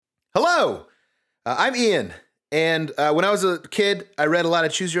Hello, I'm Ian, and when I was a kid, I read a lot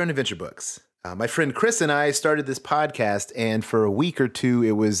of Choose Your Own Adventure books. My friend Chris and I started this podcast, and for a week or two,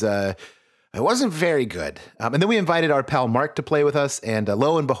 it wasn't very good. And then we invited our pal Mark to play with us, and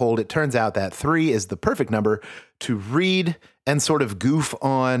lo and behold, it turns out that 3 is the perfect number to read and sort of goof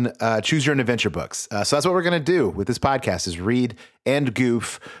on Choose Your Own Adventure books. So that's what we're going to do with this podcast is read and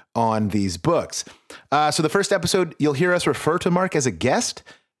goof on these books. So the first episode, you'll hear us refer to Mark as a guest.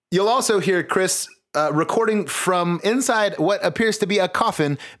 You'll also hear Chris recording from inside what appears to be a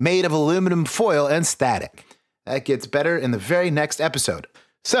coffin made of aluminum foil and static. That gets better in the very next episode.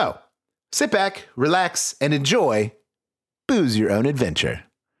 So sit back, relax, and enjoy Booze Your Own Adventure,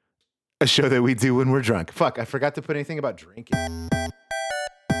 a show that we do when we're drunk. Fuck, I forgot to put anything about drinking.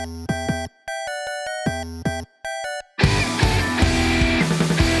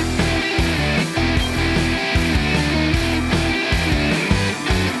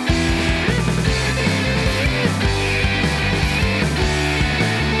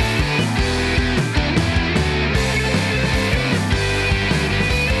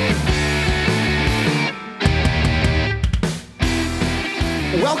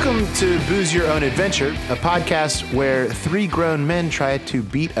 Welcome to Booze Your Own Adventure, a podcast where 3 grown men try to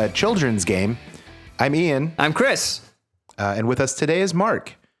beat a children's game. I'm Ian. I'm Chris. And with us today is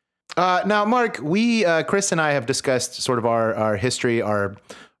Mark. Now, Mark, Chris and I have discussed sort of our history, our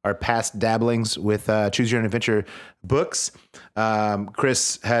past dabblings with Choose Your Own Adventure books.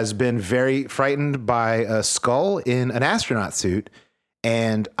 Chris has been very frightened by a skull in an astronaut suit.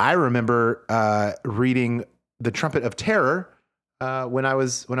 And I remember reading The Trumpet of Terror when I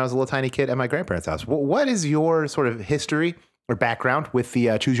was a little tiny kid at my grandparents' house. What is your sort of history or background with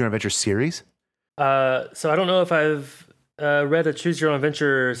the Choose Your Own Adventure series? So I don't know if I've read a Choose Your Own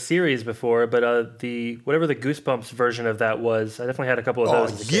Adventure series before, but whatever the Goosebumps version of that was, I definitely had a couple of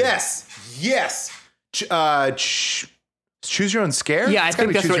those. Oh, yes. Choose Your Own Scare? Yeah, I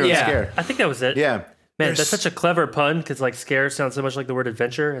think that's what. Yeah, Scare. I think that was it. Yeah. Man, that's such a clever pun because like scare sounds so much like the word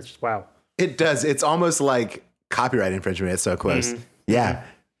adventure. It's just wow. It does. It's almost like copyright infringement. It's so close. Mm-hmm. Yeah.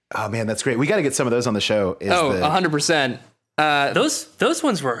 Oh man, that's great. We got to get some of those on the show. 100%. Those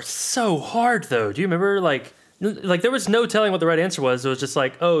ones were so hard though. Do you remember like there was no telling what the right answer was. It was just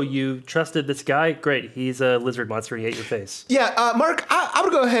like, oh, you trusted this guy? Great. He's a lizard monster and he ate your face. Yeah. Mark, I'm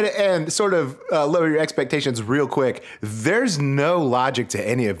going to go ahead and sort of lower your expectations real quick. There's no logic to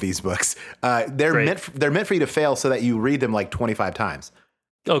any of these books. They're meant for you to fail so that you read them like 25 times.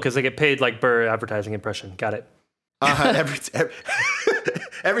 Oh, because they get paid like Burr advertising impression. Got it.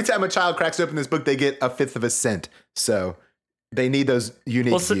 Every time a child cracks open this book, they get 1/5 of a cent. So they need those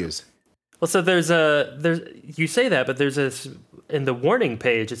unique views. Well, so you say that, but there's this in the warning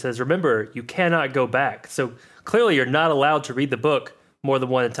page. It says, "Remember, you cannot go back." So clearly, you're not allowed to read the book more than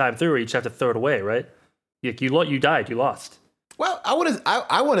one time through, or you just have to throw it away, right? You died, you lost. Well, I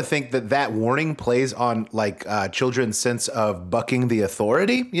want to think that warning plays on like children's sense of bucking the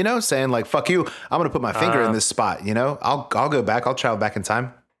authority, saying like, fuck you, I'm going to put my finger in this spot, I'll go back, I'll travel back in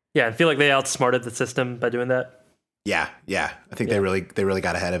time. Yeah, I feel like they outsmarted the system by doing that. Yeah. I think they really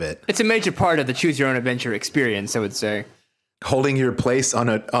got ahead of it. It's a major part of the Choose Your Own Adventure experience, I would say. Holding your place on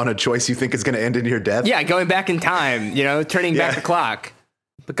a choice you think is going to end in your death? Yeah, going back in time, turning back the clock.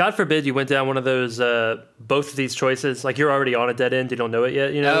 But God forbid you went down one of those, both of these choices. Like you're already on a dead end. You don't know it yet,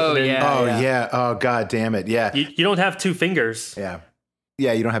 Oh, yeah. Oh, God damn it. Yeah. You don't have 2 fingers. Yeah.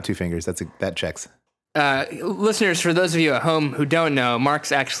 Yeah, you don't have 2 fingers. That checks. Listeners, for those of you at home who don't know,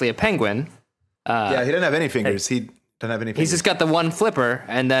 Mark's actually a penguin. Yeah, he doesn't have any fingers. He doesn't have any fingers. He's just got the one flipper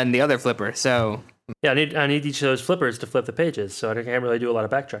and then the other flipper, so... Yeah, I need each of those flippers to flip the pages, so I can't really do a lot of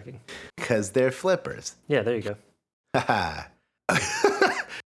backtracking. Because they're flippers. Yeah, there you go. Haha.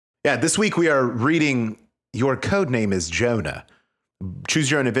 Yeah, this week we are reading Your Code Name is Jonah, Choose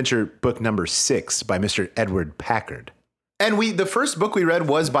Your Own Adventure book number 6 by Mr. Edward Packard. And the first book we read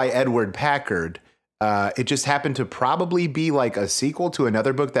was by Edward Packard. It just happened to probably be like a sequel to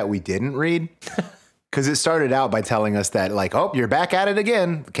another book that we didn't read. Because it started out by telling us that like, oh, you're back at it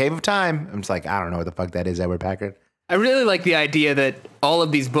again, the Cave of Time. I'm just like, I don't know what the fuck that is, Edward Packard. I really like the idea that all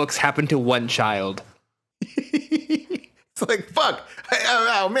of these books happen to one child. It's like, fuck,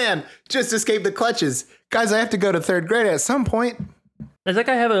 oh man, just escaped the clutches. Guys, I have to go to 3rd grade at some point. Does that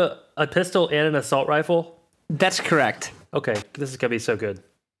guy have a pistol and an assault rifle? That's correct. Okay, this is going to be so good.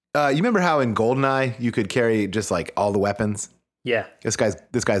 You remember how in GoldenEye you could carry just like all the weapons? Yeah. This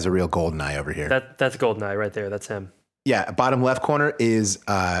guy's a real GoldenEye over here. That's GoldenEye right there. That's him. Yeah, bottom left corner is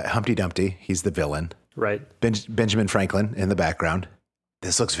Humpty Dumpty. He's the villain. Right. Benjamin Franklin in the background.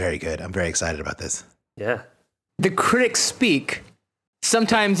 This looks very good. I'm very excited about this. Yeah. The critics speak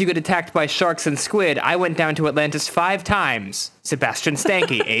Sometimes you get attacked by sharks and squid. I went down to Atlantis 5 times. Sebastian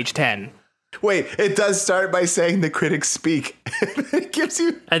Stanky, age 10. Wait, it does start by saying the critics speak. It gives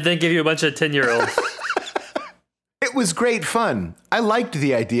you... And then give you a bunch of 10-year-olds. It was great fun. I liked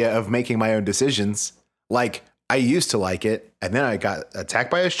the idea of making my own decisions. Like, I used to like it, and then I got attacked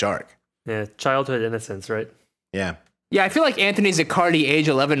by a shark. Yeah, childhood innocence, right? Yeah. Yeah, I feel like Anthony Zaccardi, age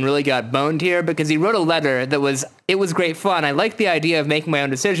 11, really got boned here because he wrote a letter that was, it was great fun. I like the idea of making my own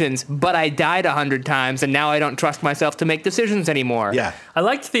decisions, but I died 100 times, and now I don't trust myself to make decisions anymore. Yeah. I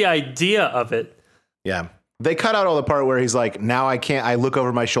liked the idea of it. Yeah. They cut out all the part where he's like, now I look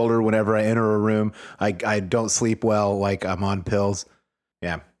over my shoulder whenever I enter a room. I don't sleep well, like I'm on pills.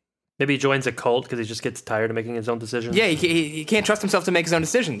 Yeah. Maybe he joins a cult because he just gets tired of making his own decisions. Yeah, he can't trust himself to make his own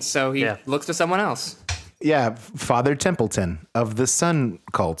decisions, so he looks to someone else. Yeah, Father Templeton of the Sun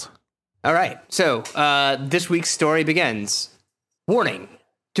Cult. All right, so this week's story begins. Warning.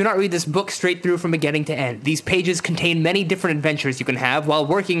 Do not read this book straight through from beginning to end. These pages contain many different adventures you can have while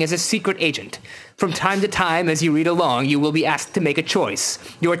working as a secret agent. From time to time, as you read along, you will be asked to make a choice.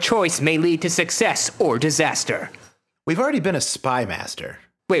 Your choice may lead to success or disaster. We've already been a spy master.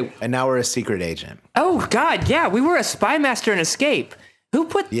 Wait. And now we're a secret agent. Oh, God, yeah, we were a spy master in Escape. Who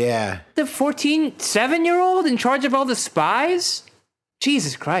put the 7-year-old in charge of all the spies?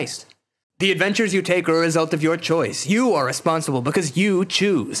 Jesus Christ. The adventures you take are a result of your choice. You are responsible because you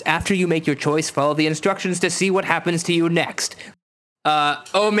choose. After you make your choice, follow the instructions to see what happens to you next.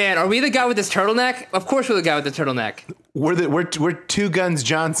 Oh man, are we the guy with this turtleneck? Of course we're the guy with the turtleneck. We're Two Guns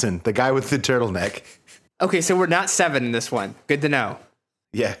Johnson, the guy with the turtleneck. Okay, so we're not 7 in this one. Good to know.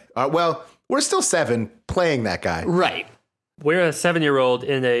 Yeah. Well, we're still 7 playing that guy. Right. We're a 7-year-old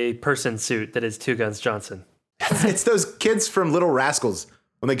in a person suit that is Two Guns Johnson. It's those kids from Little Rascals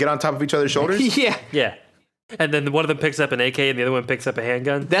when they get on top of each other's shoulders. Yeah. Yeah. And then one of them picks up an AK and the other one picks up a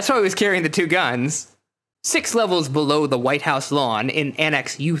handgun. That's why he was carrying the 2 guns. 6 levels below the White House lawn in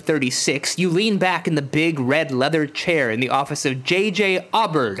Annex U-36, you lean back in the big red leather chair in the office of J.J.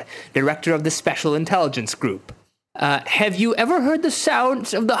 Auberd, director of the Special Intelligence Group. Have you ever heard the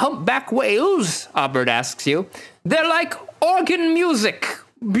sounds of the humpback whales? Auberd asks you. They're like organ music,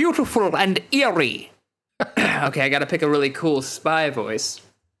 beautiful and eerie. Okay, I gotta pick a really cool spy voice.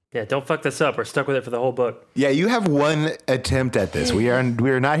 Yeah, don't fuck this up. We're stuck with it for the whole book. Yeah, you have one attempt at this. We are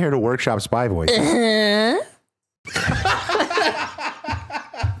not here to workshop spy voices.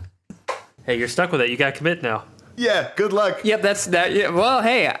 Hey, you're stuck with it. You gotta commit now. Yeah, good luck. Yep, that's that. Yeah, well,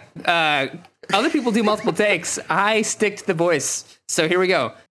 hey, other people do multiple takes. I stick to the voice. So here we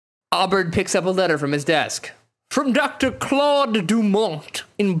go. Auberd picks up a letter from his desk. From Dr. Claude Dumont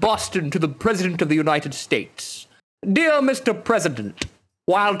in Boston to the President of the United States. Dear Mr. President,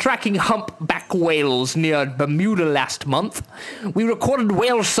 while tracking humpback whales near Bermuda last month, we recorded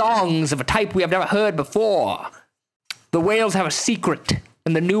whale songs of a type we have never heard before. The whales have a secret,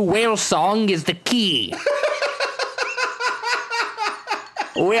 and the new whale song is the key.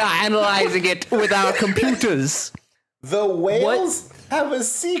 We are analyzing it with our computers. The whales have a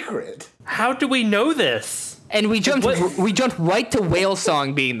secret. How do we know this? And we jumped right to whale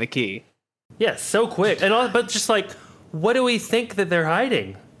song being the key. Yeah, so quick. And but just like, what do we think that they're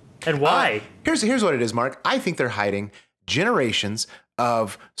hiding? And why? Here's what it is, Mark. I think they're hiding generations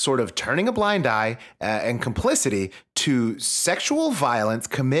of sort of turning a blind eye and complicity to sexual violence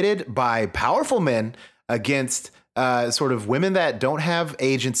committed by powerful men against sort of women that don't have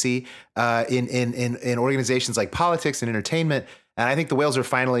agency in organizations like politics and entertainment. And I think the whales are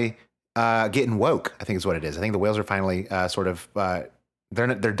finally getting woke. I think is what it is. I think the whales are finally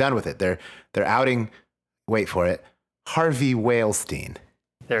they're done with it. They're outing. Wait for it. Harvey Weinstein.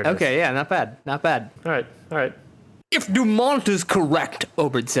 There it is. Okay, yeah, not bad. Not bad. All right. If Dumont is correct,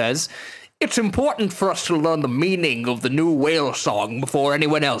 Auberd says, it's important for us to learn the meaning of the new whale song before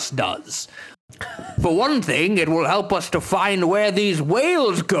anyone else does. For one thing, it will help us to find where these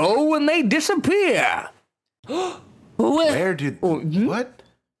whales go when they disappear. Where do... What?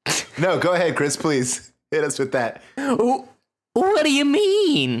 No, go ahead, Chris, please. Hit us with that. What do you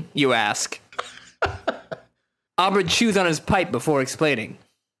mean, you ask? Auberd chews on his pipe before explaining.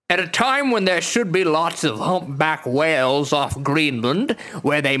 At a time when there should be lots of humpback whales off Greenland,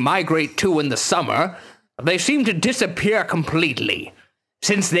 where they migrate to in the summer, they seem to disappear completely.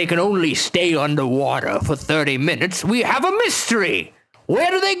 Since they can only stay underwater for 30 minutes, we have a mystery. Where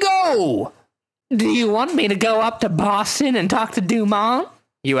do they go? Do you want me to go up to Boston and talk to Dumont?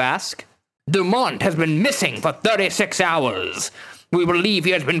 You ask. Dumont has been missing for 36 hours. We believe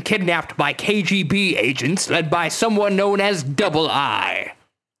he has been kidnapped by KGB agents led by someone known as Double I.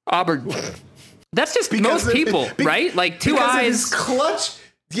 Auberd That's just most people, right? Like two because eyes. Of his clutch.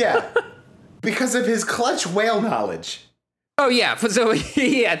 Yeah. Because of his clutch whale knowledge. Oh, yeah. So,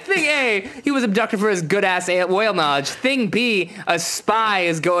 yeah, thing A, he was abducted for his good-ass whale knowledge. Thing B, a spy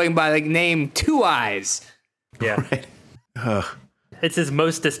is going by, like, name Two Eyes. Yeah. Right. It's his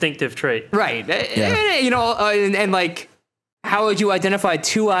most distinctive trait. Right. Yeah. You know, and, like, how would you identify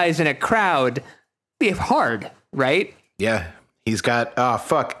Two Eyes in a crowd? Be hard, right? Yeah. He's got,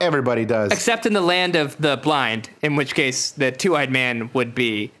 everybody does. Except in the land of the blind, in which case the two-eyed man would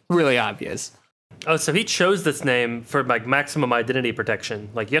be really obvious. Oh, so he chose this name for like maximum identity protection.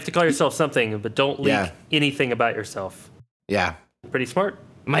 Like you have to call yourself something, but don't leak anything about yourself. Yeah. Pretty smart.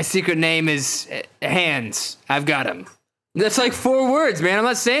 My secret name is Hands. I've got him. That's like 4 words, man. I'm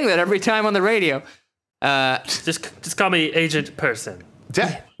not saying that every time on the radio. Just call me Agent Person.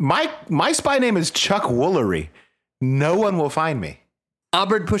 My spy name is Chuck Woolery. No one will find me.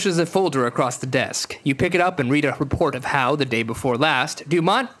 Aubert pushes a folder across the desk. You pick it up and read a report of how, the day before last,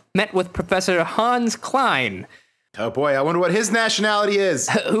 Dumont met with Professor Hans Klein, Oh boy, I wonder what his nationality is.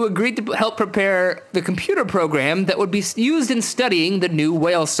 who agreed to help prepare the computer program that would be used in studying the new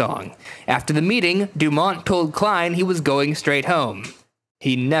whale song. After the meeting, Dumont told Klein he was going straight home.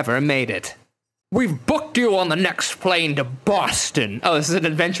 He never made it. We've booked you on the next plane to Boston. Oh, this is an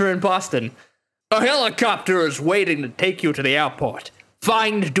adventure in Boston. A helicopter is waiting to take you to the airport.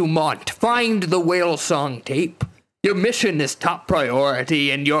 Find Dumont. Find the whale song tape. Your mission is top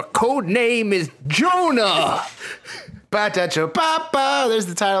priority, and your code name is Jonah. Ba-da-cho-ba-ba. There's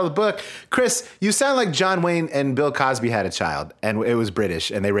the title of the book. Chris, you sound like John Wayne and Bill Cosby had a child, and it was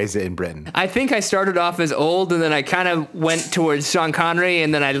British, and they raised it in Britain. I think I started off as old, and then I kind of went towards Sean Connery,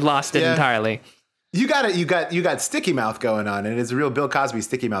 and then I lost it entirely. You got it. You got sticky mouth going on, and it's a real Bill Cosby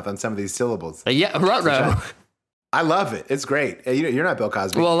sticky mouth on some of these syllables. Yeah, ruh-roh. I love it. It's great. You're not Bill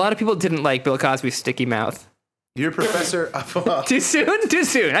Cosby. Well, a lot of people didn't like Bill Cosby's sticky mouth. You're Professor. Too soon? Too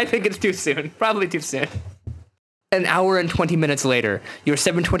soon. I think it's too soon. Probably too soon. An hour and 20 minutes later, your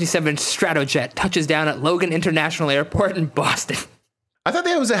 727 Stratojet touches down at Logan International Airport in Boston. I thought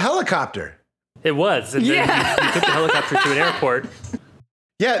that was a helicopter. It was. And then you took the helicopter to an airport.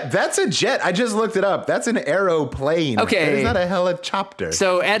 Yeah, that's a jet. I just looked it up. That's an aeroplane. Okay. It's not a helicopter.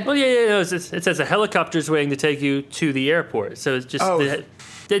 So, Ed... Well, no, it says a helicopter's waiting to take you to the airport. So it's just they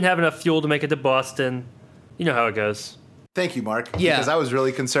didn't have enough fuel to make it to Boston. You know how it goes. Thank you, Mark. Yeah. Because I was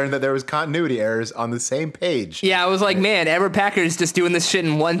really concerned that there was continuity errors on the same page. Yeah, I was like, man, Edward Packer's just doing this shit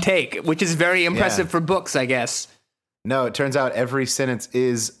in one take, which is very impressive for books, I guess. No, it turns out every sentence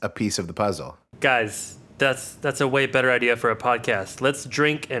is a piece of the puzzle. Guys, that's a way better idea for a podcast. Let's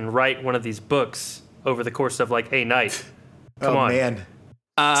drink and write one of these books over the course of like a night. Come on. Man.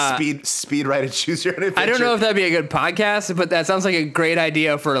 Speed write and choose your own adventure. I don't know if that'd be a good podcast, but that sounds like a great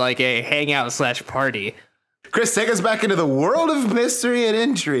idea for like a hangout / party. Chris, take us back into the world of mystery and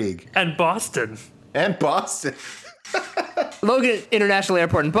intrigue. And Boston. And Boston. Logan International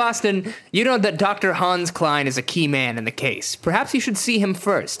Airport in Boston, you know that Dr. Hans Klein is a key man in the case. Perhaps you should see him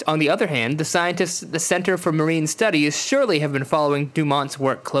first. On the other hand, the scientists at the Center for Marine Studies surely have been following Dumont's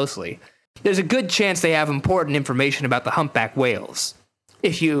work closely. There's a good chance they have important information about the humpback whales.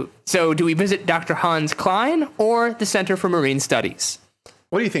 So do we visit Dr. Hans Klein or the Center for Marine Studies?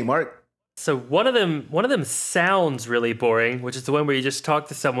 What do you think, Mark? So one of them sounds really boring, which is the one where you just talk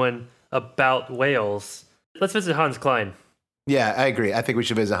to someone about whales. Let's visit Hans Klein. Yeah, I agree. I think we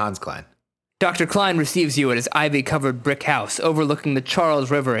should visit Hans Klein. Dr. Klein receives you at his ivy-covered brick house overlooking the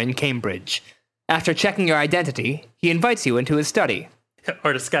Charles River in Cambridge. After checking your identity, he invites you into his study.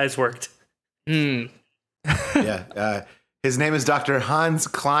 Our disguise worked. Yeah, his name is Dr. Hans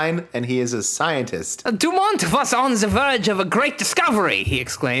Klein, and he is a scientist. Dumont was on the verge of a great discovery, he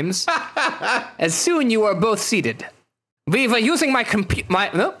exclaims. As soon you are both seated. We were using my computer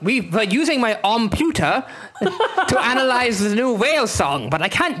to analyze the new whale song, but I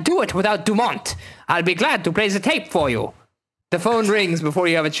can't do it without Dumont. I'll be glad to play the tape for you. The phone rings before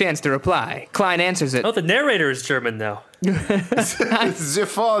you have a chance to reply. Klein answers it. Oh, the narrator is German now. The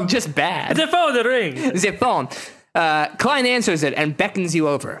phone. Just bad. The phone rings. The phone. Klein answers it and beckons you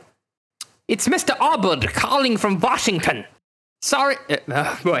over. It's Mr. Aubert calling from Washington. Sorry.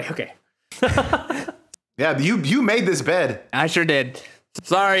 Boy, okay. Yeah, you made this bed. I sure did.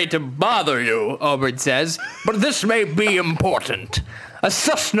 Sorry to bother you, Aubert says, but this may be important. A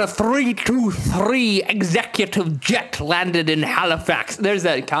Cessna 323 executive jet landed in Halifax. There's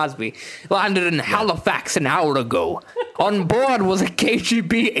that Cosby. Landed in Halifax an hour ago. On board was a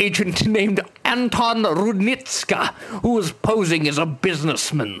KGB agent named Anton Rudnitska, who was posing as a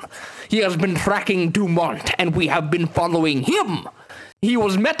businessman. He has been tracking Dumont, and we have been following him. He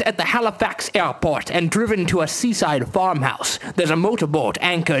was met at the Halifax airport and driven to a seaside farmhouse. There's a motorboat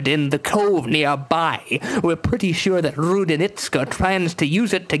anchored in the cove nearby. We're pretty sure that Rudenitska plans to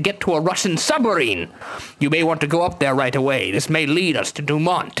use it to get to a Russian submarine. You may want to go up there right away. This may lead us to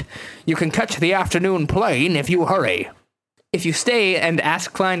Dumont. You can catch the afternoon plane if you hurry. If you stay and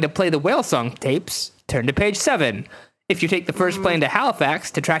ask Klein to play the whale song tapes, turn to page 7. If you take the first plane to Halifax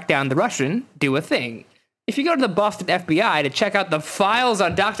to track down the Russian, do a thing. If you go to the Boston FBI to check out the files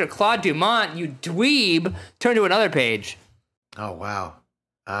on Dr. Claude Dumont, you dweeb, turn to another page. Oh, wow.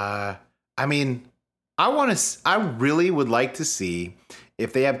 I mean, I really would like to see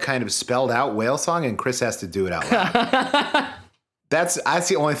if they have kind of spelled out whale song and Chris has to do it out loud. That's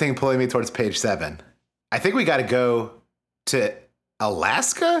the only thing pulling me towards page 7. I think we got to go to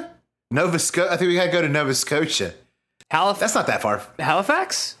Alaska? I think we got to go to Nova Scotia. That's not that far.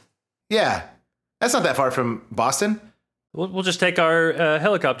 Halifax? Yeah. That's not that far from Boston. We'll just take our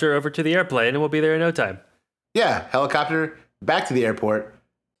helicopter over to the airplane and we'll be there in no time. Yeah, helicopter back to the airport.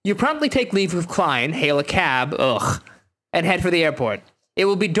 You promptly take leave of Klein, hail a cab, and head for the airport. It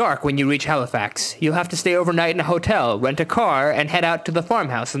will be dark when you reach Halifax. You'll have to stay overnight in a hotel, rent a car, and head out to the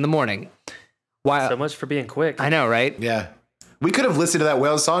farmhouse in the morning. So much for being quick. I know, right? Yeah. We could have listened to that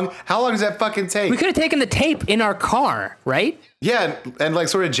whale song. How long does that fucking take? We could have taken the tape in our car, right? Yeah, and like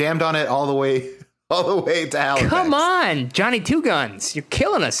sort of jammed on it all the way to Halifax. Come on, Johnny Two Guns. You're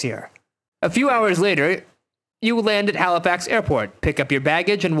killing us here. A few hours later, you land at Halifax Airport, pick up your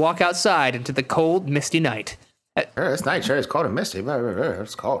baggage, and walk outside into the cold, misty night. Sure, it's night. Sure, it's cold and misty.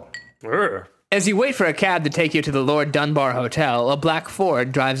 It's cold. As you wait for a cab to take you to the Lord Dunbar Hotel, a black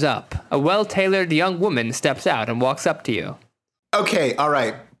Ford drives up. A well-tailored young woman steps out and walks up to you. Okay, all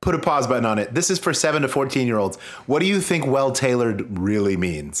right. Put a pause button on it. This is for 7 to 14-year-olds. What do you think well-tailored really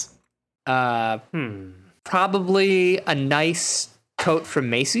means? Probably a nice coat from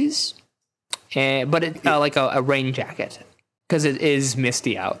Macy's, but it, like a rain jacket, because it is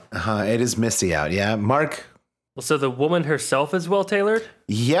misty out. It is misty out, yeah. Mark? Well, so the woman herself is well-tailored?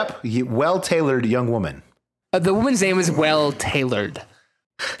 Yep, well-tailored young woman. The woman's name is Well Tailored.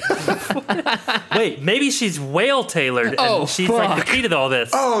 Wait, maybe she's whale-tailored and she's like the key to all this.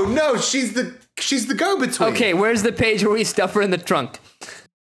 Oh, no, she's the go-between. Okay, where's the page where we stuff her in the trunk?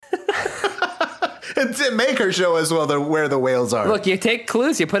 And to make her show us where the whales are. Look, you take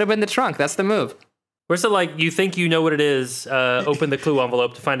clues, you put them in the trunk. That's the move. Where's the, like, you think you know what it is, open the clue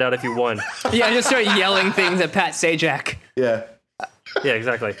envelope to find out if you won. Yeah, just start yelling things at Pat Sajak. Yeah. Yeah,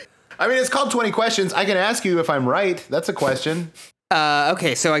 exactly. I mean, it's called 20 questions. I can ask you if I'm right. That's a question.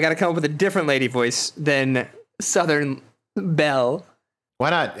 Okay, so I got to come up with a different lady voice than Southern Belle. Why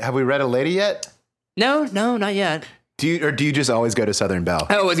not? Have we read a lady yet? No, not yet. Do you just always go to Southern Belle?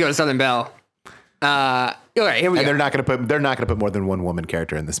 I always go to Southern Belle. All right, here we go. And they're not going to put more than one woman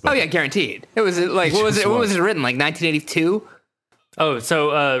character in this book. Oh yeah, guaranteed. It was like what was it written, like 1982? Oh,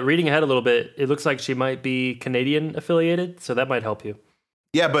 so reading ahead a little bit, it looks like she might be Canadian affiliated, so that might help you.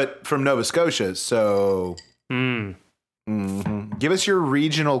 Yeah, but from Nova Scotia, so Give us your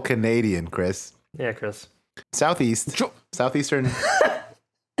regional Canadian, Chris. Yeah, Chris. Southeastern.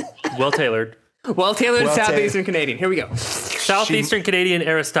 Well-tailored. Well-tailored Southeastern Canadian. Here we go. Southeastern Canadian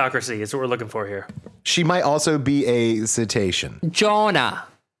aristocracy is what we're looking for here. She might also be a cetacean. Jonah.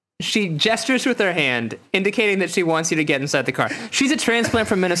 She gestures with her hand, indicating that she wants you to get inside the car. She's a transplant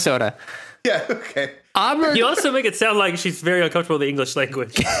from Minnesota. Yeah, okay. Auburn. You also make it sound like she's very uncomfortable with the English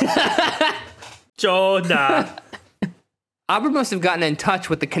language. Jonah. Auburn must have gotten in touch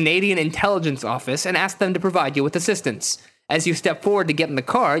with the Canadian Intelligence Office and asked them to provide you with assistance. As you step forward to get in the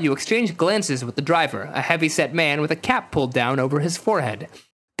car, you exchange glances with the driver, a heavy-set man with a cap pulled down over his forehead.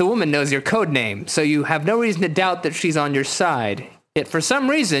 The woman knows your code name, so you have no reason to doubt that she's on your side. Yet for some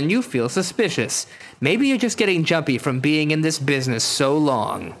reason, you feel suspicious. Maybe you're just getting jumpy from being in this business so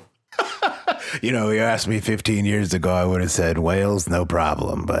long. You know, you asked me 15 years ago, I would have said whales, no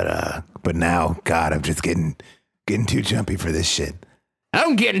problem. But now, God, I'm just getting too jumpy for this shit.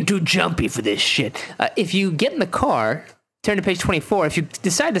 I'm getting too jumpy for this shit. If you get in the car, turn to page 24. If you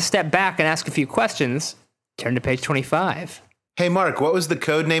decide to step back and ask a few questions, turn to page 25. Hey, Mark, what was the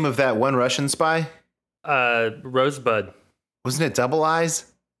code name of that one Russian spy? Rosebud. Wasn't it Double Eyes?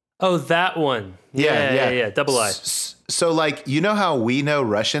 Oh, that one. Yeah. Double I. So, like, you know how we know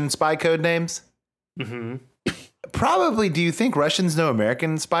Russian spy code names? Mm-hmm. Probably, do you think Russians know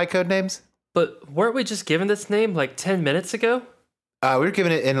American spy code names? But weren't we just given this name like 10 minutes ago? We were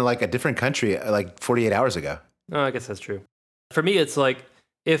given it in like a different country like 48 hours ago. Oh, I guess that's true. For me, it's like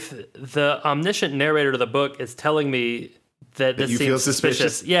if the omniscient narrator of the book is telling me that this seems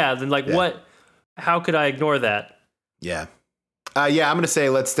suspicious. Yeah, then what? How could I ignore that? Yeah. Yeah, I'm going to say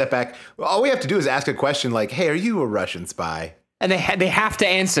let's step back. All we have to do is ask a question like, hey, are you a Russian spy? And they have to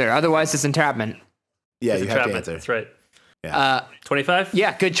answer, otherwise it's entrapment. Yeah, It's you have to entrapment. answer. That's right. Yeah. 25?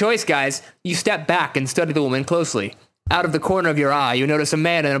 Yeah, good choice, guys. You step back and study the woman closely. Out of the corner of your eye, you notice a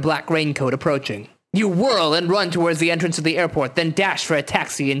man in a black raincoat approaching. You whirl and run towards the entrance of the airport, then dash for a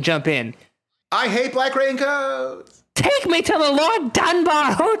taxi and jump in. I hate black raincoats. Take me to the Lord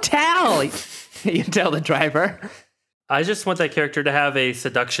Dunbar Hotel, you tell the driver. I just want that character to have a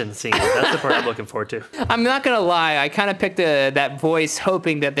seduction scene. That's the part I'm looking forward to. I'm not going to lie, I kind of picked that voice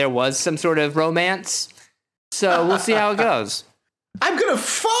hoping that there was some sort of romance. So we'll see how it goes. I'm going to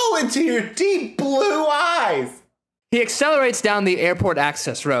fall into your deep blue eyes. He accelerates down the airport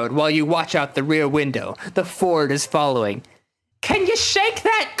access road while you watch out the rear window. The Ford is following. Can you shake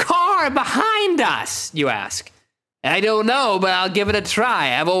that car behind us? You ask. I don't know, but I'll give it a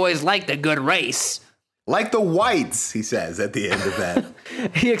try. I've always liked a good race. Like the whites, he says at the end of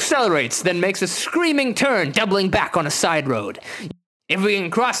that. He accelerates, then makes a screaming turn, doubling back on a side road. If we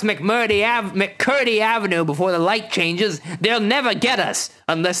can cross McCurdy Avenue before the light changes, they'll never get us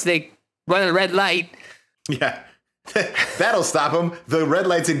unless they run a red light. Yeah. That'll stop them. The red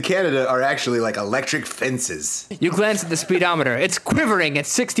lights in Canada are actually like electric fences. You glance at the speedometer. It's quivering at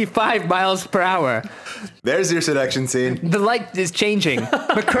 65 miles per hour. There's your seduction scene. The light is changing.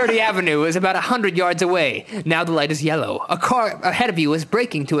 McCurdy Avenue is about 100 yards away. Now the light is yellow. A car ahead of you is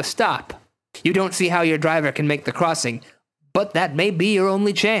braking to a stop. You don't see how your driver can make the crossing, but that may be your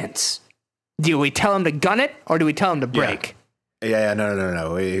only chance. Do we tell him to gun it, or do we tell him to brake? Yeah,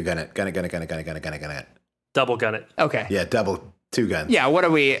 no. You gun it. Gun it. Double gun it. Okay. Yeah, two guns. Yeah, what are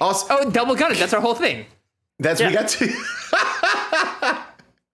we? Also, double gun it. That's our whole thing. we got to.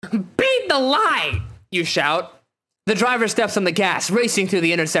 Beat the light, you shout. The driver steps on the gas, racing through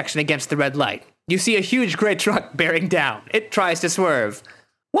the intersection against the red light. You see a huge gray truck bearing down. It tries to swerve.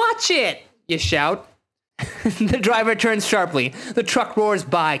 Watch it, you shout. The driver turns sharply. The truck roars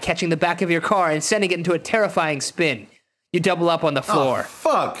by, catching the back of your car and sending it into a terrifying spin. You double up on the floor. Oh,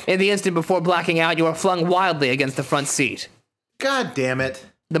 fuck. In the instant before blacking out, you are flung wildly against the front seat. God damn it.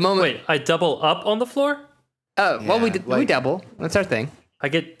 The moment. Wait, I double up on the floor? Well, we Yeah, we double. That's our thing. I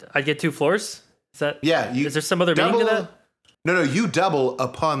get 2 floors? Is that? Yeah. Is there some other meaning to that? No, you double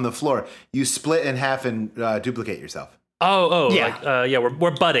upon the floor. You split in half and duplicate yourself. Oh, Yeah. yeah.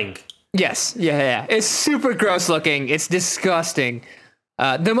 We're budding. Yes, yeah. It's super gross looking. It's disgusting.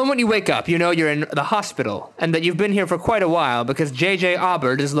 The moment you wake up, you know you're in the hospital and that you've been here for quite a while because J.J.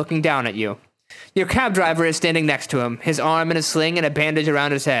 Aubert is looking down at you. Your cab driver is standing next to him, his arm in a sling and a bandage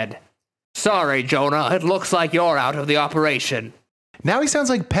around his head. Sorry, Jonah, it looks like you're out of the operation. Now he sounds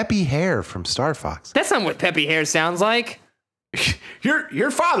like Peppy Hare from Star Fox. That's not what Peppy Hare sounds like.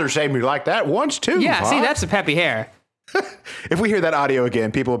 Your father saved me like that once too. Yeah, Pop. see, that's a Peppy Hare. If we hear that audio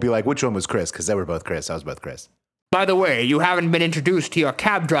again, people will be like, which one was Chris? Because they were both Chris. I was both Chris. By the way, you haven't been introduced to your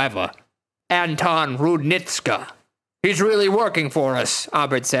cab driver, Anton Rudnitska. He's really working for us,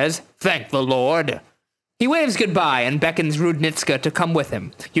 Aubert says. Thank the Lord. He waves goodbye and beckons Rudnitska to come with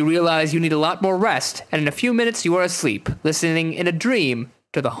him. You realize you need a lot more rest, and in a few minutes you are asleep, listening in a dream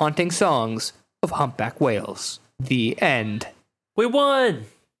to the haunting songs of Humpback Whales. The end. We won.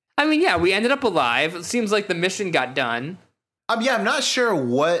 I mean, yeah, we ended up alive. It seems like the mission got done. Yeah, I'm not sure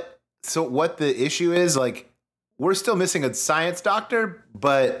what the issue is. Like, we're still missing a science doctor,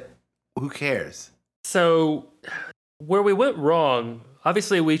 but who cares? So, where we went wrong,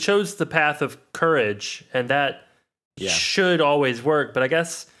 obviously we chose the path of courage, and that should always work. But I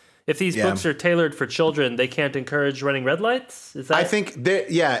guess if these books are tailored for children, they can't encourage running red lights. Is that? I think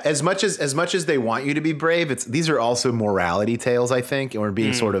as much as they want you to be brave, these are also morality tales. I think, and we're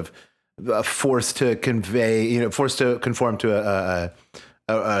being sort of forced to conform to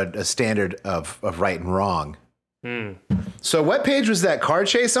a standard of right and wrong. So, what page was that car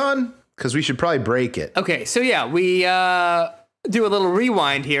chase on? Because we should probably break it. Okay, so yeah, we do a little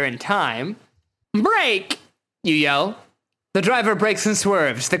rewind here in time. Brake! You yell. The driver brakes and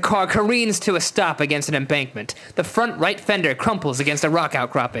swerves. The car careens to a stop against an embankment. The front right fender crumples against a rock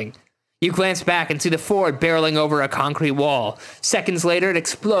outcropping. You glance back and see the Ford barreling over a concrete wall. Seconds later, it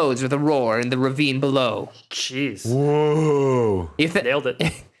explodes with a roar in the ravine below. Jeez. Whoa. Nailed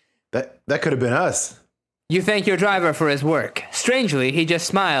it. That could have been us. You thank your driver for his work. Strangely, he just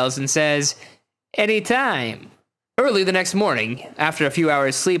smiles and says, anytime. Early the next morning, after a few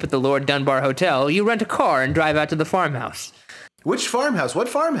hours' sleep at the Lord Dunbar Hotel, you rent a car and drive out to the farmhouse. Which farmhouse? What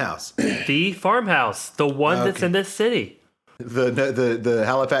farmhouse? The farmhouse. The one that's in this city. The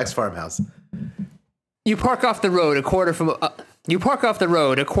Halifax farmhouse. You park off the road a quarter from You park off the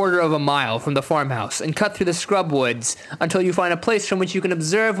road a quarter of a mile from the farmhouse and cut through the scrub woods until you find a place from which you can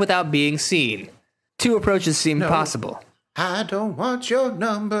observe without being seen. 2 approaches seem possible. I don't want your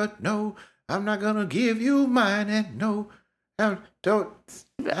number, no. I'm not gonna give you mine, and no. I don't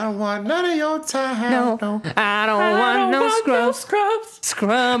want none of your time. No, I don't want no scrubs.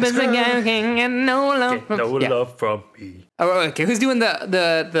 Scrub is a gang and no love from love from me. Oh, okay, who's doing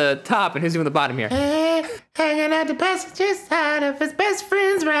the top and who's doing the bottom here? Hey, hanging at the passenger side of his best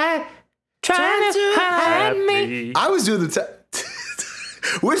friend's ride. Trying to hide me. I was doing the top.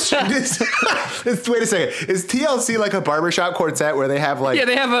 Which is, wait a second. Is TLC like a barbershop quartet where they have like... Yeah,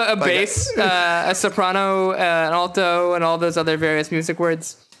 they have a bass, a soprano, an alto, and all those other various music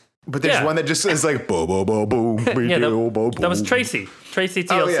words. But there's one that just is like... Bo, bo, bo, bo, Yeah, that was Tracy. Tracy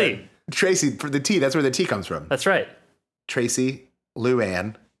TLC. Oh, yeah. Tracy, for the T. That's where the T comes from. That's right. Tracy,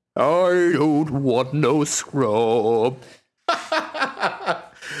 Luann. I don't want no scrub.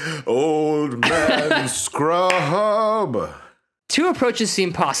 Old man scrub. 2 approaches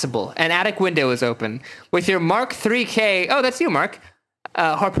seem possible. An attic window is open. With your Mark 3K, oh, that's you, Mark,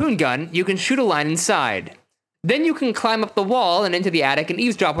 harpoon gun, you can shoot a line inside. Then you can climb up the wall and into the attic and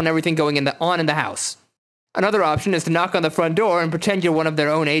eavesdrop on everything going on in the house. Another option is to knock on the front door and pretend you're one of their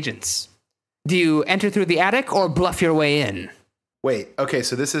own agents. Do you enter through the attic or bluff your way in? Wait, okay,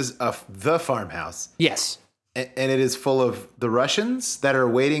 so this is the farmhouse. Yes. And it is full of the Russians that are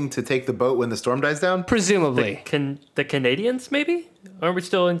waiting to take the boat when the storm dies down? Presumably. The Canadians, maybe? Aren't we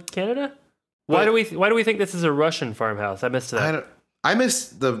still in Canada? Why do we think this is a Russian farmhouse? I missed that. I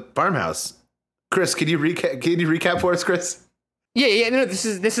missed the farmhouse. Chris, can you recap for us, Chris? Yeah. No, this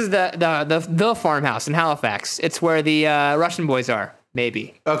is the farmhouse in Halifax. It's where the Russian boys are.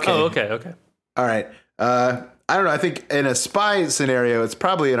 Maybe. Okay. Oh, okay. All right. I don't know. I think in a spy scenario, it's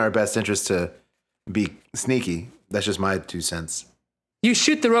probably in our best interest to be sneaky. That's just my 2 cents. You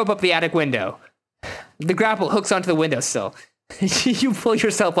shoot the rope up the attic window. The grapple hooks onto the windowsill. You pull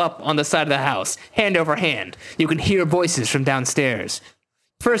yourself up on the side of the house, hand over hand. You can hear voices from downstairs.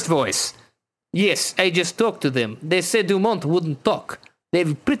 First voice. Yes, I just talked to them. They said Dumont wouldn't talk.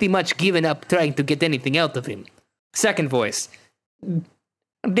 They've pretty much given up trying to get anything out of him. Second voice.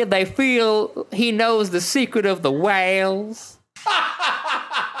 Did they feel he knows the secret of the whales?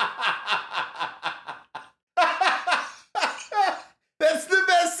 That's the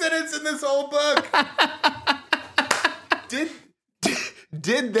best sentence in this whole book.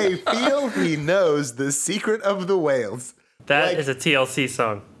 Did they feel he knows the secret of the whales? That is a TLC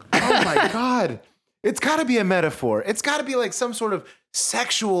song. Oh my God. It's got to be a metaphor. It's got to be like some sort of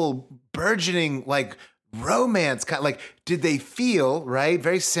sexual burgeoning, like romance. Like, did they feel, right?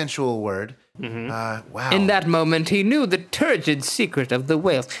 Very sensual word. Mm-hmm. Wow. In that moment, he knew the turgid secret of the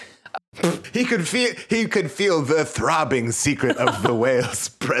whales. He could feel the throbbing secret of the whales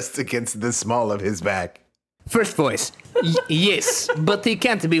pressed against the small of his back. First voice. Yes, but he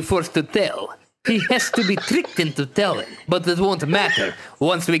can't be forced to tell. He has to be tricked into telling, but it won't matter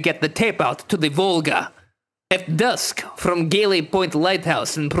once we get the tape out to the Volga. At dusk, from Gailey Point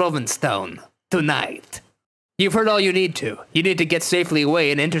Lighthouse in Provincetown. Tonight. You've heard all you need to. You need to get safely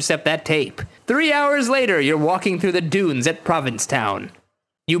away and intercept that tape. 3 hours later, you're walking through the dunes at Provincetown.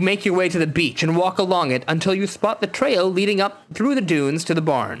 You make your way to the beach and walk along it until you spot the trail leading up through the dunes to the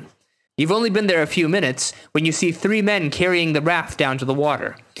barn. You've only been there a few minutes when you see 3 men carrying the raft down to the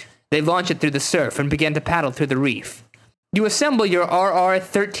water. They launch it through the surf and begin to paddle through the reef. You assemble your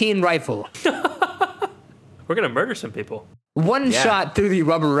RR-13 rifle. We're going to murder some people. One shot through the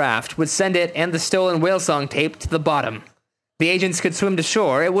rubber raft would send it and the stolen whale song tape to the bottom. The agents could swim to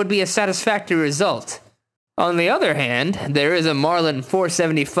shore. It would be a satisfactory result. On the other hand, there is a Marlin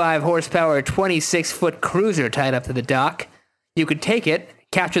 475 horsepower 26-foot cruiser tied up to the dock. You could take it,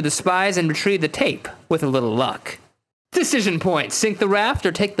 capture the spies, and retrieve the tape with a little luck. Decision point, sink the raft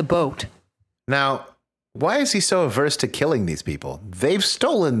or take the boat. Now, why is he so averse to killing these people? They've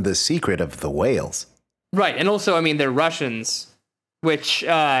stolen the secret of the whales. Right, and also, I mean, they're Russians, which,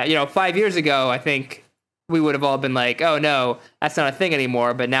 5 years ago, I think we would have all been like, oh no, that's not a thing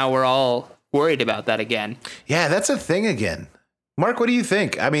anymore, but now we're all worried about that again. Yeah, that's a thing again. Mark, what do you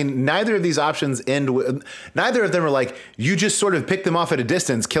think? I mean, neither of these options neither of them are like, you just sort of pick them off at a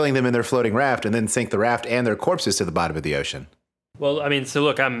distance, killing them in their floating raft, and then sink the raft and their corpses to the bottom of the ocean. Well, I mean, so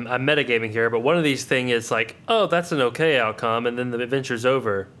look, I'm metagaming here, but one of these things is like, oh, that's an okay outcome, and then the adventure's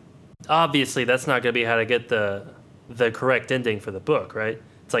over. Obviously, that's not going to be how to get the correct ending for the book, right?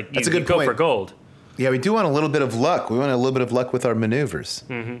 It's like, that's a you good go point. for gold. Yeah, we do want a little bit of luck. We want a little bit of luck with our maneuvers.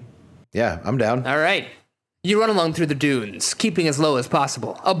 Mm-hmm. Yeah, I'm down. All right. You run along through the dunes, keeping as low as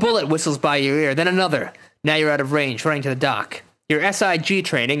possible. A bullet whistles by your ear, then another. Now you're out of range, running to the dock. Your SIG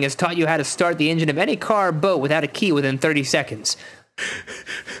training has taught you how to start the engine of any car or boat without a key within 30 seconds.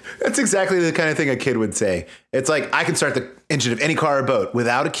 That's exactly the kind of thing a kid would say. It's like, I can start the engine of any car or boat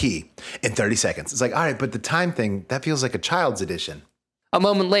without a key in 30 seconds. It's like, all right, but the time thing, that feels like a child's edition. A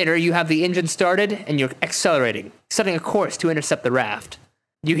moment later, you have the engine started and you're accelerating, setting a course to intercept the raft.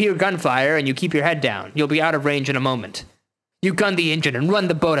 You hear gunfire and you keep your head down. You'll be out of range in a moment. You gun the engine and run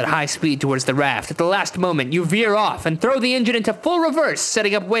the boat at high speed towards the raft. At the last moment, you veer off and throw the engine into full reverse,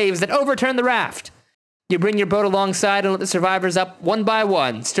 setting up waves that overturn the raft. You bring your boat alongside and let the survivors up one by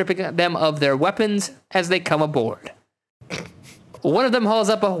one, stripping them of their weapons as they come aboard. One of them hauls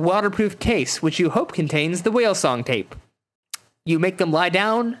up a waterproof case, which you hope contains the whale song tape. You make them lie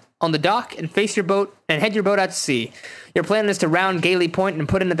down on the dock and face your boat and head your boat out to sea. Your plan is to round Gailey Point and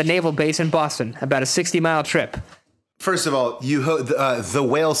put in at the naval base in Boston, about a 60-mile trip. First of all, the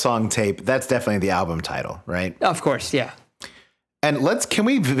whale song tape, that's definitely the album title, right? Of course, yeah. And can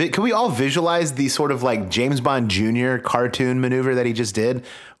we all visualize the sort of like James Bond Jr. cartoon maneuver that he just did,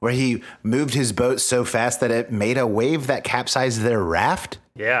 where he moved his boat so fast that it made a wave that capsized their raft?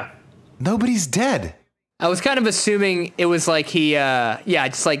 Yeah. Nobody's dead. I was kind of assuming it was like he,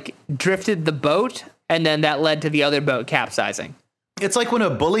 just like drifted the boat, and then that led to the other boat capsizing. It's like when a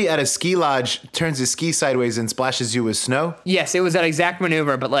bully at a ski lodge turns his ski sideways and splashes you with snow. Yes, it was that exact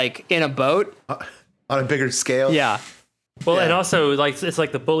maneuver, but like in a boat. On a bigger scale. Yeah. Well, Yeah. and also, like, it's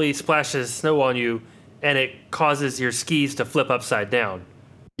like the bully splashes snow on you, and it causes your skis to flip upside down.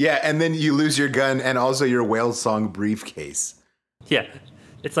 Yeah, and then you lose your gun and also your whale song briefcase. Yeah,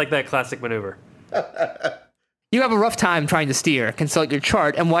 it's like that classic maneuver. You have a rough time trying to steer, consult your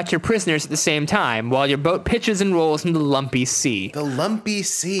chart, and watch your prisoners at the same time, while your boat pitches and rolls into the lumpy sea. The lumpy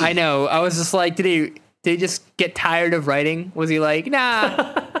sea. I know. I was just like, did he just get tired of writing? Was he like, nah,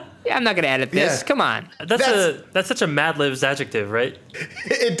 yeah, I'm not going to edit this. Yeah. Come on. That's such a Mad Libs adjective, right?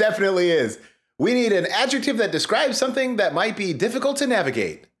 It definitely is. We need an adjective that describes something that might be difficult to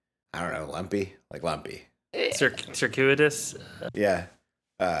navigate. I don't know, lumpy, like lumpy. Circuitous, Yeah.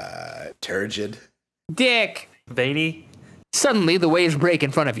 Turgid. Dick. veiny. Suddenly, the waves break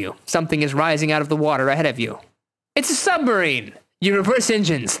in front of you. Something is rising out of the water ahead of you. It's a submarine! You reverse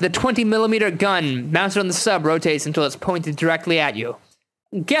engines. The 20mm gun mounted on the sub rotates until it's pointed directly at you.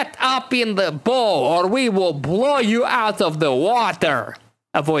 Get up in the bow, or we will blow you out of the water,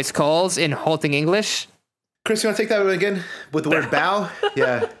 a voice calls in halting English. Chris, you want to take that one again? With the word bow?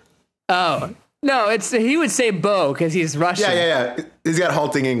 Yeah. Oh, no, he would say bow because he's Russian. Yeah. He's got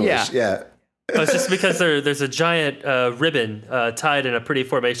halting English. Yeah. Oh, it's just because there's a giant ribbon tied in a pretty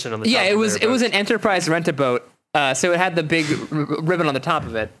formation on the top. Yeah, it was of their boat. an Enterprise rent-a-boat, so it had the big ribbon on the top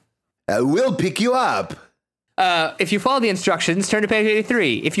of it. We'll pick you up. If you follow the instructions, turn to page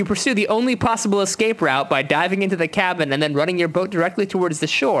 83. If you pursue the only possible escape route by diving into the cabin and then running your boat directly towards the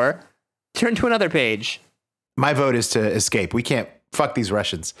shore, turn to another page. My vote is to escape. We can't fuck these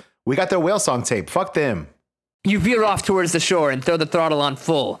Russians. We got their whale song tape. Fuck them. You veer off towards the shore and throw the throttle on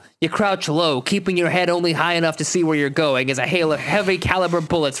full. You crouch low, keeping your head only high enough to see where you're going as a hail of heavy caliber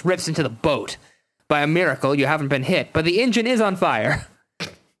bullets rips into the boat. By a miracle, you haven't been hit, but the engine is on fire.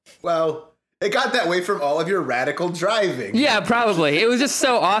 Well, it got that way from all of your radical driving. Yeah, probably. It was just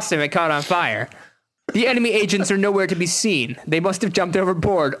so awesome it caught on fire. The enemy agents are nowhere to be seen. They must have jumped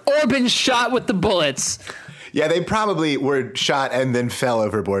overboard or been shot with the bullets. Yeah, they probably were shot and then fell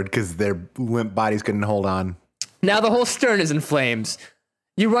overboard because their limp bodies couldn't hold on. Now the whole stern is in flames.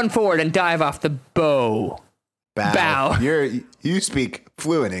 You run forward and dive off the bow. Bow. You speak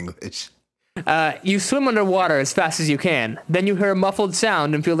fluent English. You swim underwater as fast as you can. Then you hear a muffled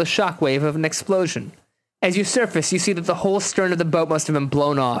sound and feel the shockwave of an explosion. As you surface, you see that the whole stern of the boat must have been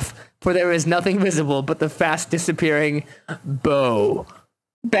blown off, for there is nothing visible but the fast disappearing bow.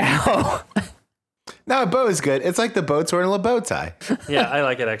 Bow. No, a bow is good. It's like the boat's wearing a bow tie. Yeah, I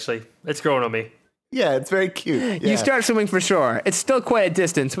like it actually. It's growing on me. Yeah, it's very cute. Yeah. You start swimming for shore. It's still quite a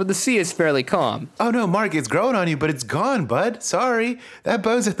distance, but the sea is fairly calm. Oh no, Mark, it's growing on you, but it's gone, bud. Sorry. That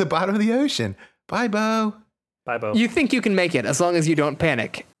bow's at the bottom of the ocean. Bye, bow. Bye, Bo. You think you can make it, as long as you don't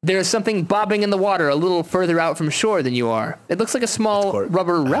panic. There is something bobbing in the water a little further out from shore than you are. It looks like a small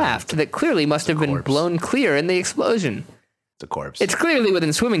rubber raft that clearly must have been blown clear in the explosion. It's a corpse. It's clearly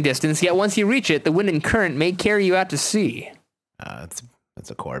within swimming distance, yet once you reach it, the wind and current may carry you out to sea. It's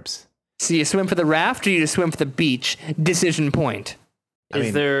a corpse. So you swim for the raft, or you just swim for the beach? Decision point.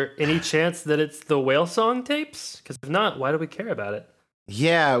 Is there any chance that it's the whale song tapes? Because if not, why do we care about it?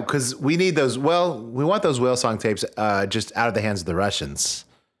 Yeah, because we need those. Well, we want those whale song tapes just out of the hands of the Russians.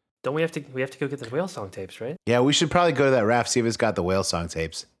 Don't we have to? We have to go get the whale song tapes, right? Yeah, we should probably go to that raft, see if it's got the whale song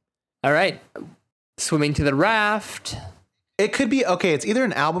tapes. All right. Swimming to the raft. It could be, okay, it's either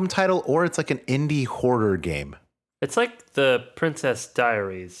an album title or it's like an indie hoarder game. It's like the Princess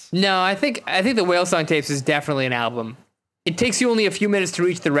Diaries. No, I think the Whale Song Tapes is definitely an album. It takes you only a few minutes to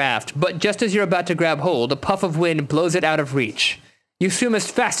reach the raft, but just as you're about to grab hold, a puff of wind blows it out of reach. You swim as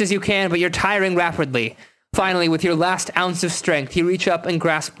fast as you can, but you're tiring rapidly. Finally, with your last ounce of strength, you reach up and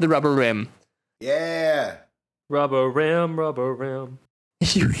grasp the rubber rim. Yeah. Rubber rim, rubber rim.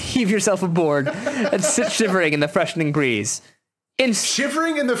 You heave yourself aboard and sit shivering in the freshening breeze.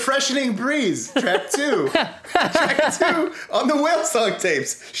 Shivering in the freshening breeze. Track 2. Track 2 on the Whale Song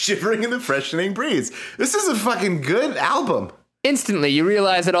Tapes. Shivering in the freshening breeze. This is a fucking good album. Instantly, you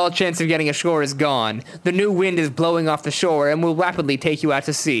realize that all chance of getting ashore is gone. The new wind is blowing off the shore and will rapidly take you out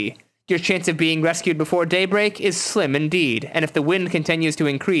to sea. Your chance of being rescued before daybreak is slim indeed, and if the wind continues to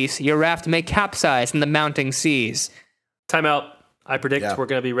increase, your raft may capsize in the mounting seas. Time out. I predict we're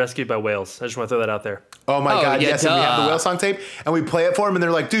going to be rescued by whales. I just want to throw that out there. Oh my God, yeah, yes, and we have the Whale Song Tape, and we play it for them, and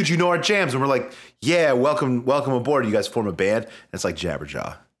they're like, dude, you know our jams. And we're like, yeah, welcome aboard. You guys form a band. And it's like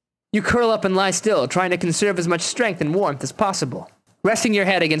Jabberjaw. You curl up and lie still, trying to conserve as much strength and warmth as possible. Resting your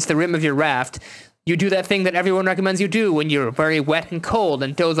head against the rim of your raft, you do that thing that everyone recommends you do when you're very wet and cold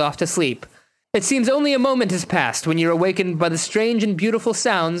and doze off to sleep. It seems only a moment has passed when you're awakened by the strange and beautiful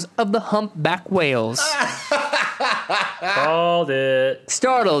sounds of the humpback whales. Called it.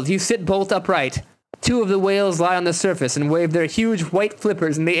 Startled, you sit bolt upright. Two of the whales lie on the surface and wave their huge white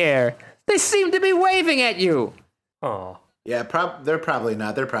flippers in the air. They seem to be waving at you. Aw. Yeah, they're probably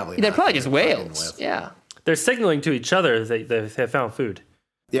not. They're probably just whales. Yeah. They're signaling to each other they have found food.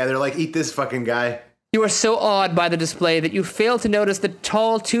 Yeah, they're like, eat this fucking guy. You are so awed by the display that you fail to notice the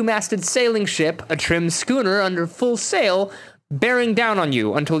tall two-masted sailing ship, a trim schooner under full sail, bearing down on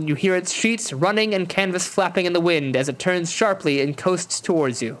you until you hear its sheets running and canvas flapping in the wind as it turns sharply and coasts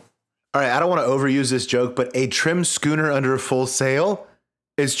towards you. All right, I don't want to overuse this joke, but a trim schooner under full sail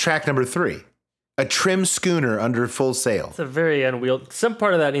is track number 3. A trim schooner under full sail. It's a very unwieldy. Some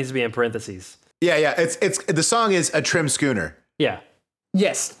part of that needs to be in parentheses. Yeah. It's the song is a trim schooner. Yeah.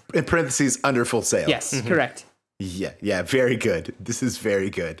 Yes. In parentheses, under full sail. Yes, correct. Yeah, very good. This is very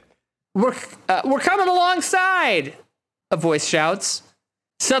good. We're coming alongside, a voice shouts.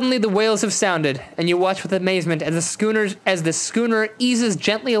 Suddenly the whales have sounded, and you watch with amazement as the schooner eases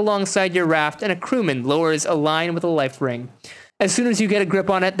gently alongside your raft and a crewman lowers a line with a life ring. As soon as you get a grip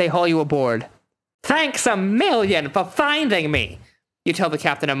on it, they haul you aboard. Thanks a million for finding me, you tell the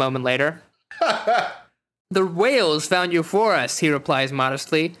captain a moment later. The whales found you for us, he replies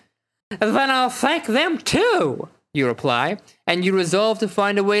modestly. Then I'll thank them too, you reply, and you resolve to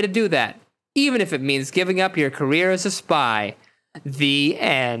find a way to do that, even if it means giving up your career as a spy. The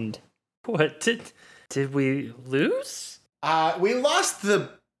end. What did we lose? We lost the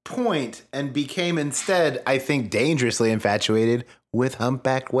point and became instead, I think, dangerously infatuated with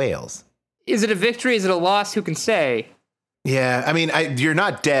humpback whales. Is it a victory? Is it a loss? Who can say? Yeah, I mean, you're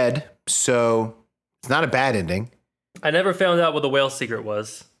not dead, so it's not a bad ending. I never found out what the whale secret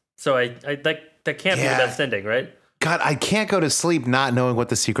was, so that can't be the best ending, right? God, I can't go to sleep not knowing what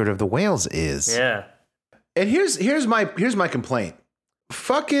the secret of the whales is. Yeah. And here's my complaint.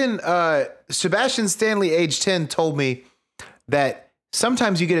 Fucking Sebastian Stanley, age 10, told me that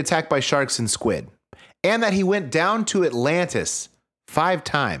sometimes you get attacked by sharks and squid, and that he went down to Atlantis 5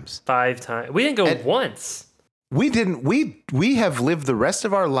 times. 5 times. We didn't go once. We didn't. We have lived the rest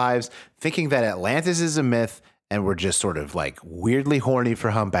of our lives thinking that Atlantis is a myth, and we're just sort of like weirdly horny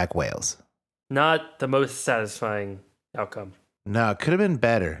for humpback whales. Not the most satisfying outcome. No, could have been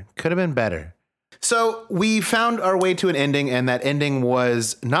better. Could have been better. So we found our way to an ending, and that ending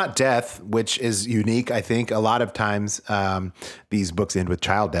was not death, which is unique. I think a lot of times these books end with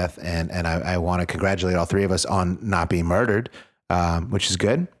child death, and I want to congratulate all 3 of us on not being murdered, which is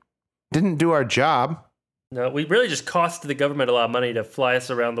good. Didn't do our job. No, we really just cost the government a lot of money to fly us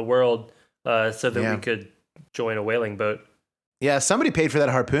around the world so that we could join a whaling boat. Yeah, somebody paid for that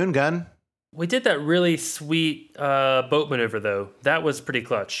harpoon gun. We did that really sweet boat maneuver, though. That was pretty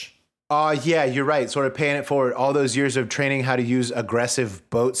clutch. Yeah, you're right. Sort of paying it forward. All those years of training how to use aggressive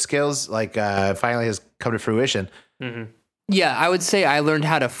boat skills, finally has come to fruition. Mm-hmm. Yeah, I would say I learned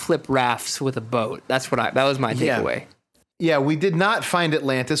how to flip rafts with a boat. That was my takeaway. Yeah, we did not find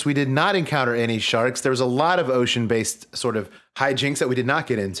Atlantis. We did not encounter any sharks. There was a lot of ocean-based sort of hijinks that we did not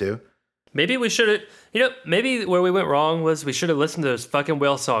get into. Maybe we should have, maybe where we went wrong was we should have listened to those fucking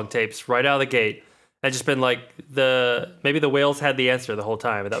whale song tapes right out of the gate. And just been like, maybe the whales had the answer the whole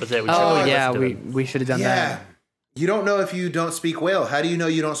time, and that was it. We should have done that. You don't know if you don't speak whale. How do you know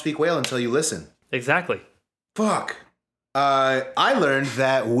you don't speak whale until you listen? Exactly. Fuck. I learned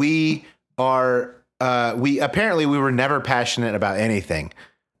that we are we were never passionate about anything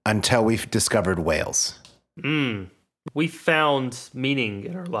until we discovered whales. We found meaning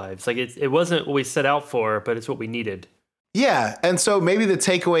in our lives. Like it wasn't what we set out for, but it's what we needed. Yeah. And so maybe the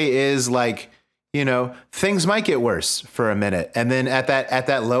takeaway is like, you know, things might get worse for a minute. And then at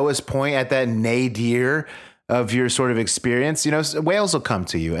that lowest point, at that nadir of your sort of experience, you know, whales will come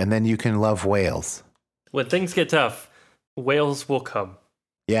to you and then you can love whales. When things get tough, whales will come.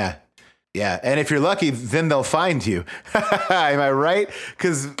 Yeah. Yeah. And if you're lucky, then they'll find you. Am I right?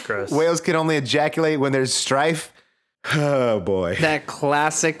 Because whales can only ejaculate when there's strife. Oh, boy. That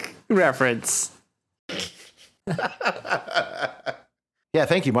classic reference. Yeah,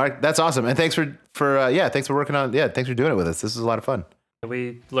 thank you, Mark. That's awesome. And thanks for working on, thanks for doing it with us. This was a lot of fun.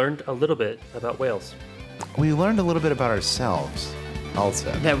 We learned a little bit about whales. We learned a little bit about ourselves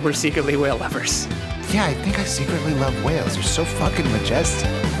also. That we're secretly whale lovers. Yeah, I think I secretly love whales. They're so fucking majestic.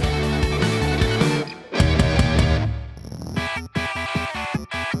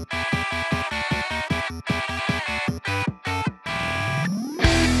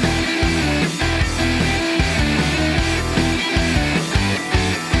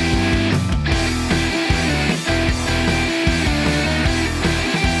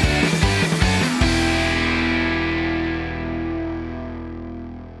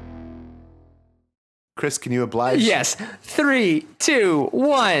 Chris, can you oblige? Yes. 3, 2,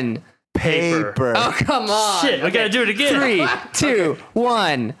 1. Paper. Oh, come on. Shit, I gotta do it again. 3, 2,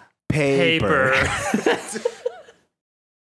 1. Paper. Paper.